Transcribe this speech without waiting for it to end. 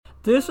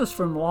This is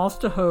From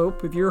Lost to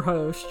Hope with your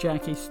host,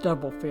 Jackie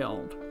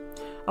Stubblefield.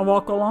 I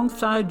walk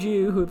alongside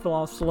you who've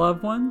lost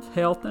loved ones,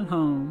 health, and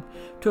home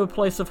to a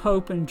place of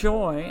hope and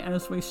joy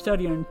as we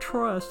study and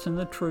trust in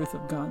the truth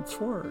of God's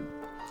Word.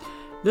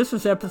 This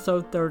is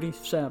episode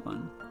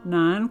 37,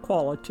 9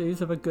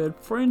 Qualities of a Good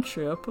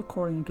Friendship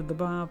According to the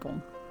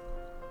Bible.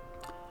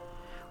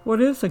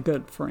 What is a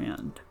good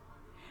friend?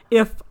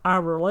 If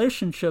our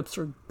relationships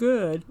are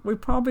good, we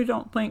probably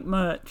don't think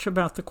much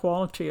about the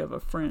quality of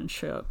a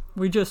friendship.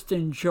 We just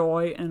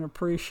enjoy and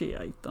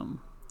appreciate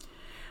them.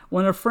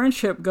 When a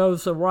friendship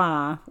goes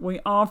awry, we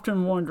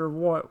often wonder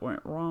what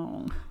went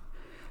wrong.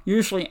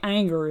 Usually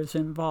anger is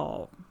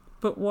involved.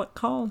 But what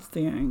caused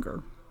the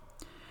anger?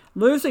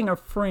 Losing a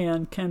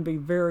friend can be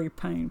very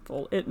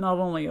painful. It not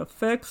only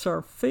affects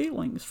our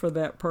feelings for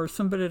that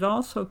person, but it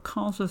also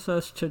causes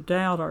us to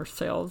doubt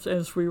ourselves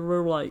as we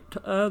relate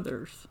to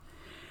others.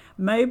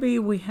 Maybe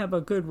we have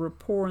a good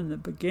rapport in the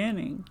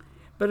beginning,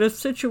 but as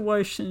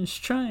situations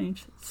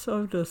change,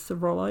 so does the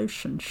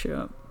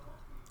relationship.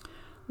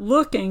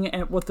 Looking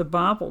at what the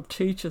Bible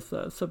teaches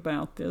us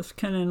about this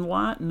can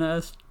enlighten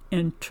us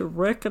to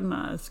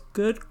recognize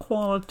good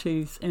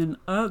qualities in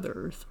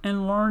others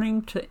and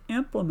learning to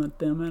implement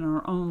them in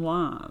our own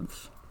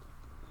lives.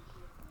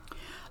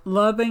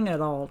 Loving at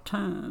all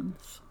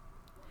times.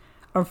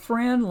 A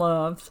friend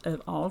loves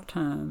at all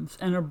times,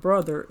 and a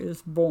brother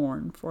is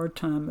born for a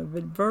time of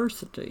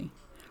adversity.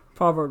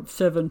 Proverbs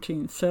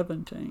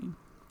 17:17.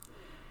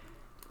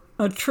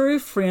 A true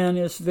friend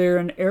is there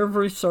in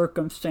every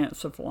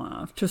circumstance of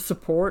life to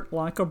support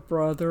like a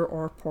brother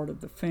or part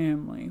of the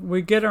family.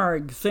 We get our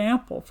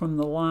example from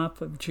the life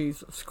of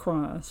Jesus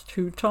Christ,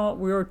 who taught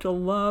we are to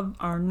love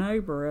our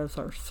neighbor as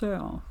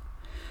ourselves.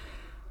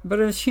 But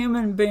as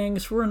human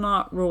beings, we're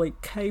not really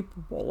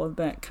capable of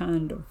that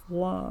kind of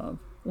love.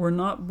 We're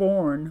not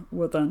born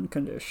with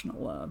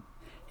unconditional love.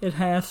 It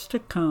has to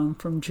come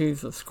from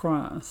Jesus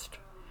Christ.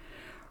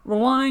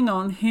 Relying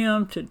on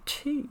Him to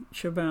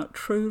teach about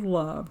true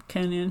love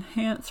can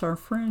enhance our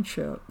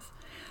friendships.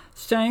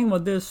 Staying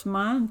with this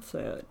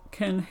mindset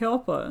can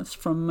help us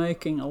from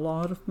making a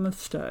lot of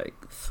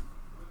mistakes.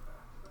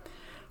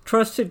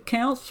 Trusted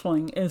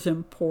counseling is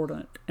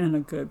important in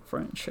a good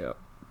friendship.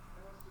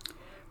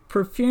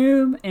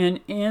 Perfume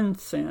and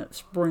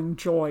incense bring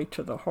joy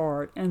to the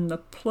heart, and the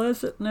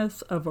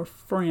pleasantness of a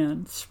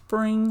friend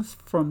springs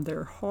from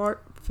their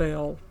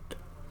heartfelt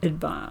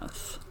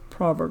advice.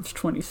 Proverbs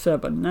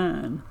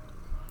 27:9.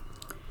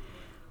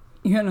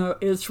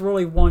 It's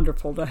really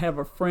wonderful to have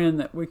a friend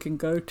that we can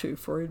go to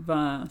for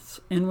advice.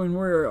 And when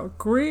we're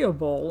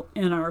agreeable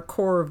in our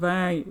core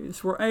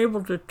values, we're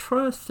able to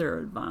trust their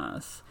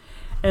advice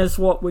as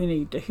what we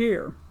need to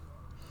hear.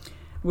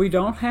 We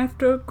don't have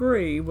to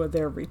agree with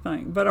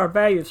everything, but our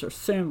values are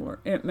similar.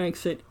 It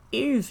makes it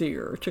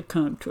easier to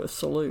come to a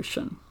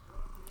solution.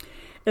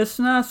 It's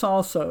nice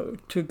also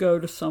to go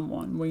to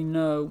someone we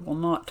know will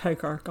not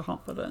take our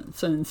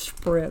confidence and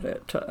spread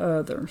it to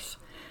others.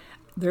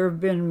 There have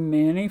been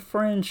many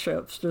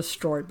friendships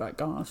destroyed by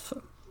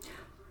gossip.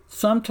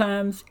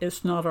 Sometimes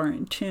it's not our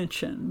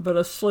intention, but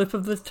a slip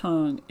of the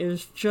tongue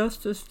is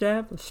just as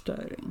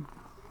devastating.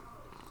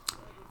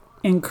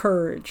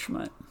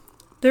 Encouragement.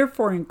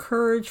 Therefore,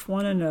 encourage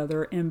one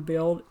another and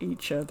build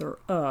each other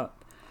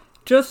up,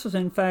 just as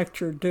in fact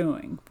you're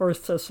doing.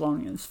 1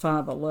 Thessalonians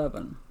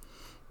 5:11.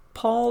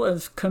 Paul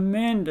is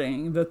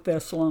commending the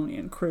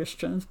Thessalonian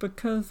Christians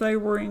because they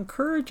were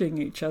encouraging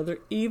each other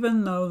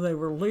even though they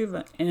were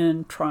living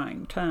in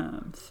trying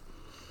times.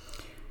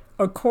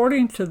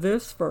 According to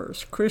this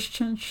verse,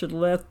 Christians should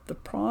let the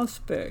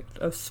prospect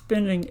of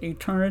spending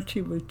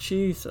eternity with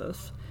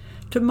Jesus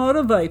to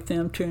motivate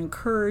them to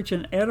encourage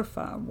and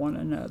edify one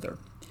another.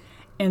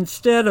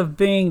 Instead of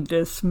being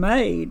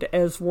dismayed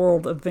as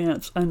world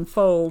events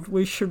unfold,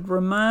 we should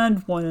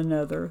remind one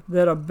another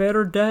that a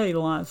better day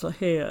lies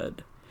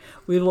ahead.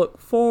 We look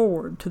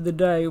forward to the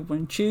day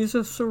when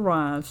Jesus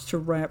arrives to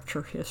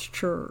rapture His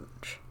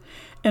church.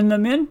 In the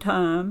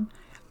meantime,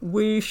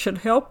 we should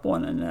help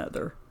one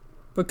another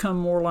become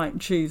more like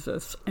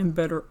Jesus and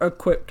better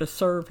equipped to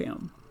serve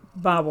Him.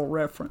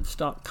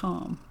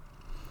 BibleReference.com.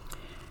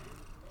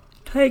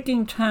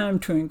 Taking time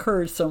to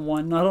encourage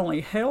someone not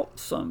only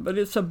helps them, but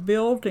it's a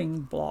building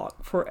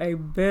block for a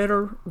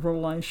better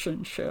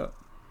relationship.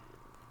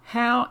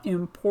 How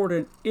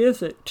important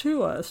is it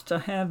to us to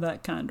have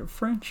that kind of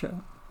friendship?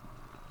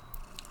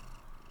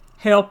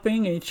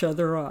 Helping each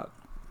other up.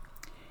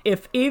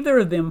 If either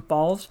of them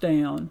falls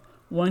down,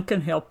 one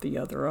can help the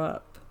other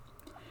up.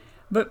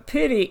 But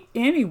pity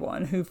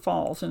anyone who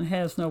falls and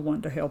has no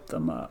one to help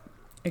them up.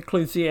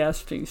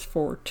 Ecclesiastes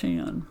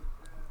 4:10.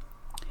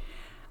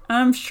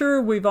 I'm sure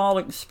we've all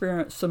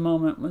experienced a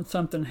moment when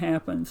something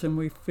happens and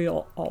we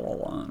feel all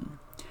alone.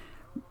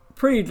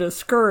 Pretty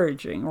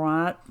discouraging,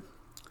 right?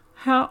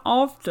 How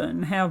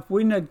often have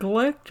we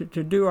neglected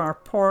to do our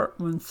part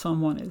when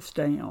someone is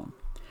down?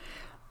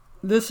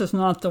 This is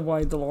not the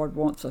way the Lord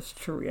wants us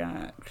to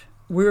react.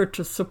 We're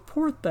to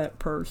support that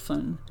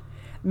person,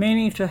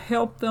 meaning to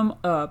help them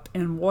up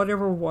in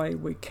whatever way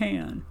we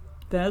can.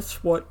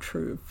 That's what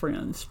true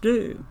friends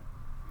do.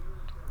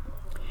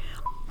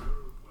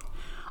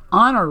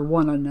 Honor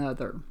one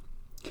another.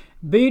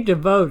 Be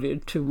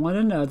devoted to one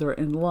another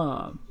in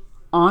love.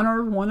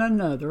 Honor one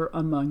another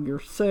among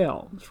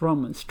yourselves.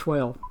 Romans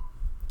 12.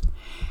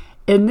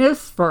 In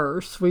this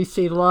verse, we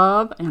see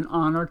love and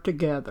honor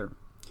together.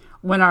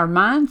 When our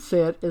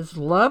mindset is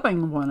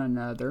loving one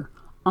another,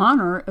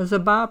 honor is a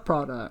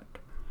byproduct.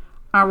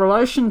 Our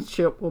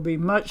relationship will be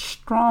much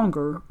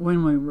stronger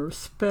when we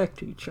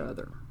respect each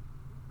other.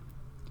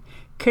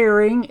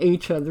 Carrying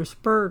each other's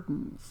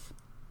burdens.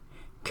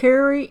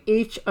 Carry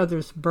each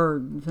other's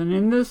burdens, and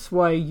in this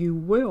way you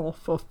will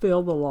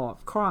fulfill the law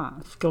of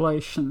Christ.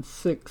 Galatians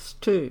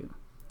 6:2.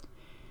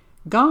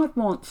 God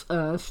wants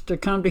us to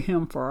come to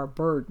Him for our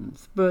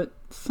burdens, but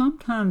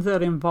sometimes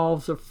that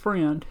involves a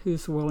friend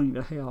who's willing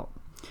to help.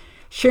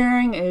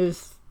 Sharing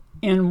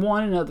in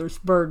one another's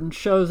burden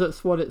shows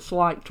us what it's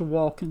like to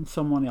walk in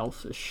someone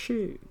else's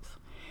shoes.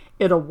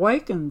 It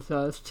awakens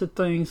us to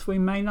things we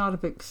may not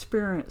have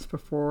experienced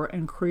before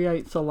and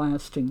creates a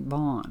lasting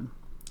bond.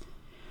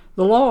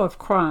 The law of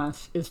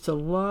Christ is to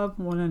love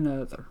one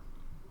another.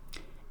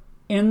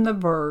 In the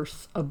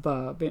verse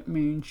above, it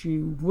means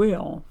you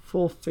will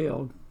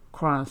fulfill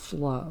Christ's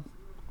love.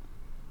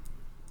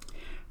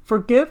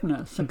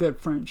 Forgiveness and good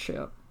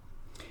friendship.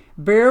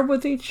 Bear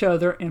with each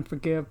other and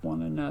forgive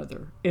one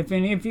another. If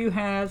any of you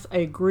has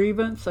a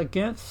grievance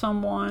against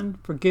someone,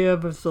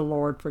 forgive as the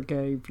Lord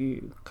forgave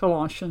you.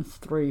 Colossians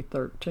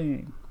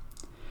 3:13.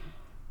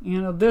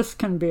 This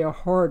can be a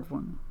hard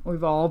one.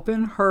 We've all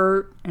been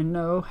hurt and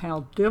know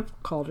how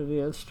difficult it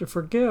is to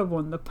forgive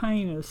when the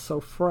pain is so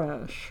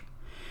fresh.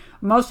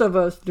 Most of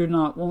us do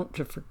not want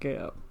to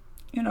forgive.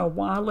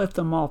 Why let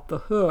them off the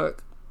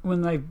hook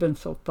when they've been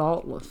so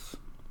thoughtless?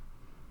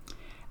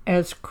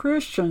 As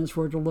Christians,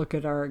 we're to look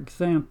at our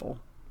example.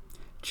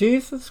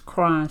 Jesus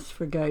Christ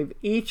forgave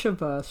each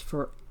of us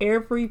for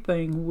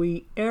everything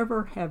we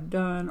ever have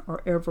done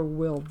or ever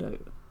will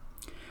do.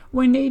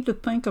 We need to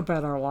think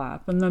about our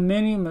life and the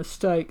many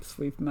mistakes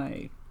we've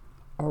made.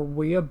 Are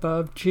we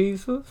above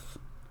Jesus?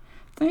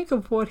 Think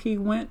of what He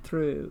went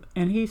through,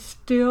 and He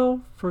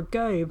still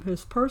forgave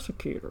His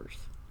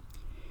persecutors.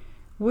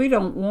 We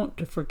don't want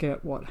to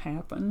forget what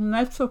happened, and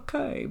that's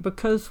okay,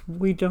 because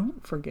we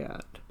don't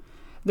forget.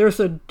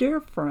 There's a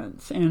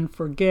difference in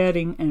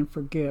forgetting and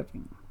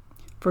forgiving.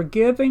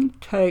 Forgiving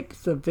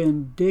takes the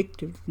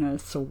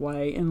vindictiveness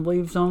away and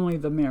leaves only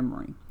the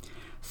memory.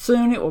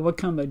 Soon it will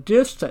become a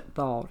distant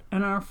thought,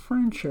 and our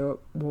friendship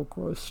will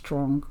grow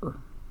stronger.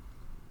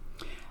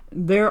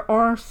 There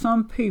are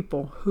some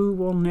people who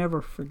will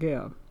never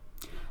forgive.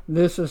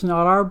 This is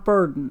not our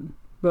burden,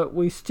 but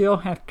we still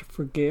have to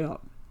forgive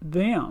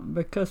them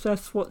because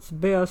that's what's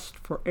best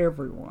for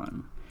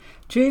everyone.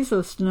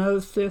 Jesus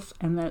knows this,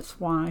 and that's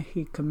why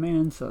He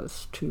commands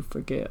us to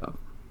forgive.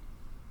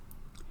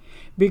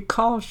 Be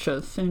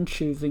cautious in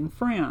choosing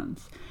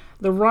friends.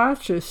 The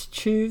righteous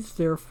choose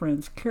their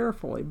friends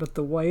carefully, but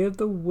the way of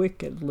the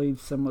wicked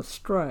leads them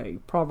astray.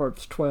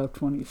 Proverbs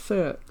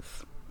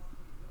 12:26.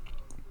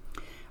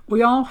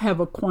 We all have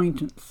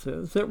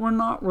acquaintances that we're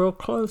not real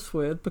close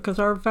with because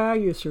our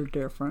values are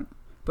different,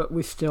 but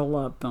we still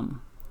love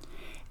them.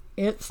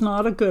 It's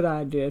not a good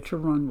idea to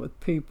run with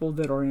people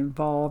that are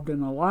involved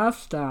in a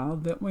lifestyle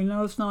that we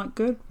know is not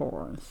good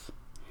for us.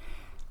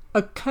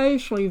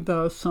 Occasionally,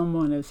 though,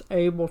 someone is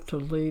able to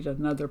lead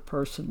another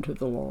person to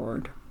the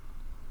Lord.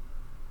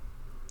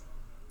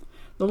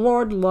 The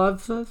Lord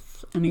loves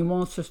us, and He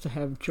wants us to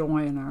have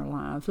joy in our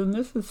lives, and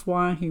this is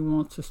why He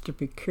wants us to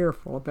be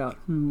careful about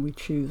whom we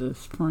choose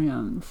as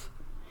friends.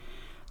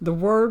 The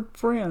word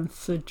friend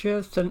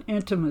suggests an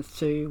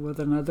intimacy with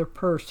another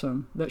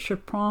person that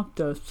should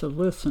prompt us to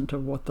listen to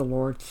what the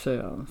Lord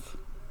says.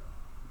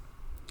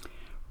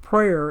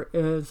 Prayer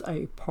is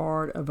a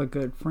part of a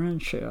good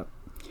friendship.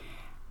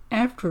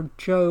 After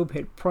Job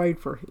had prayed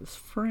for his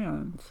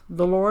friends,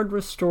 the Lord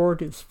restored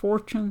his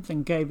fortunes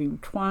and gave him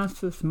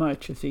twice as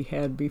much as he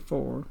had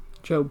before.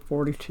 Job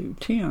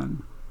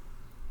 42:10.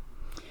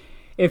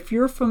 If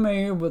you're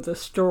familiar with the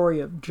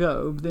story of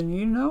Job, then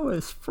you know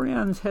his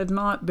friends had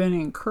not been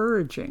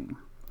encouraging.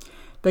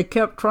 They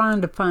kept trying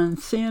to find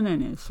sin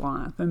in his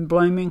life and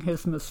blaming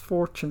his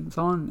misfortunes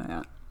on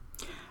that.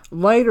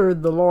 Later,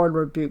 the Lord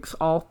rebukes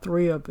all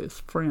three of his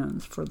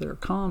friends for their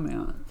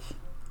comments.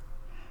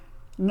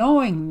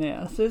 Knowing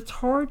this, it's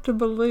hard to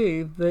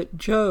believe that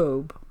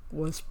Job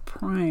was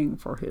praying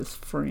for his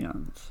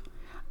friends.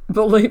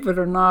 Believe it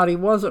or not, he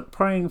wasn't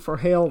praying for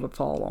hell to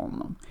fall on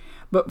them,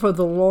 but for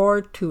the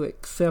Lord to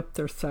accept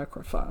their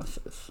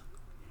sacrifices.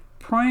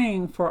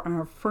 Praying for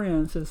our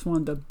friends is one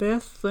of the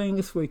best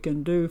things we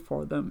can do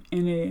for them,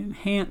 and it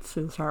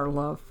enhances our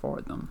love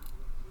for them.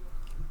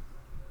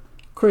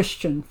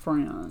 Christian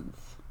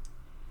friends.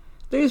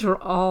 These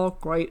are all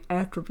great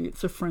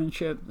attributes of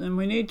friendship, and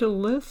we need to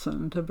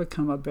listen to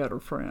become a better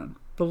friend.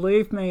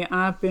 Believe me,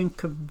 I've been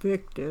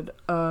convicted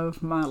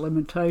of my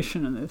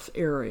limitation in this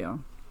area,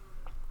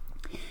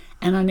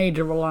 and I need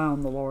to rely on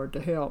the Lord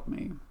to help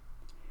me.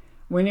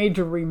 We need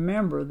to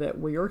remember that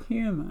we are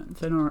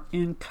humans and are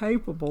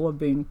incapable of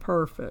being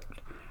perfect.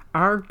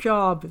 Our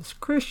job as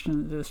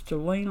Christians is to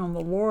lean on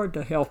the Lord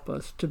to help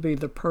us to be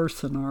the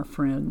person our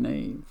friend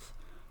needs.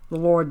 The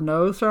Lord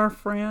knows our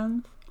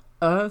friends,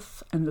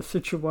 us, and the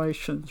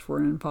situations we're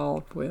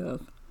involved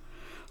with.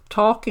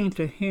 Talking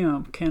to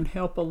Him can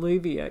help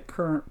alleviate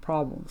current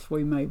problems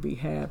we may be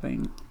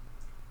having.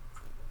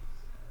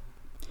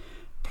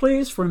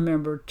 Please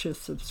remember to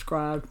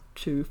subscribe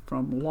to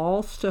From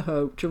Lost to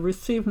Hope to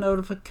receive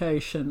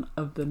notification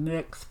of the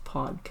next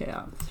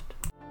podcast.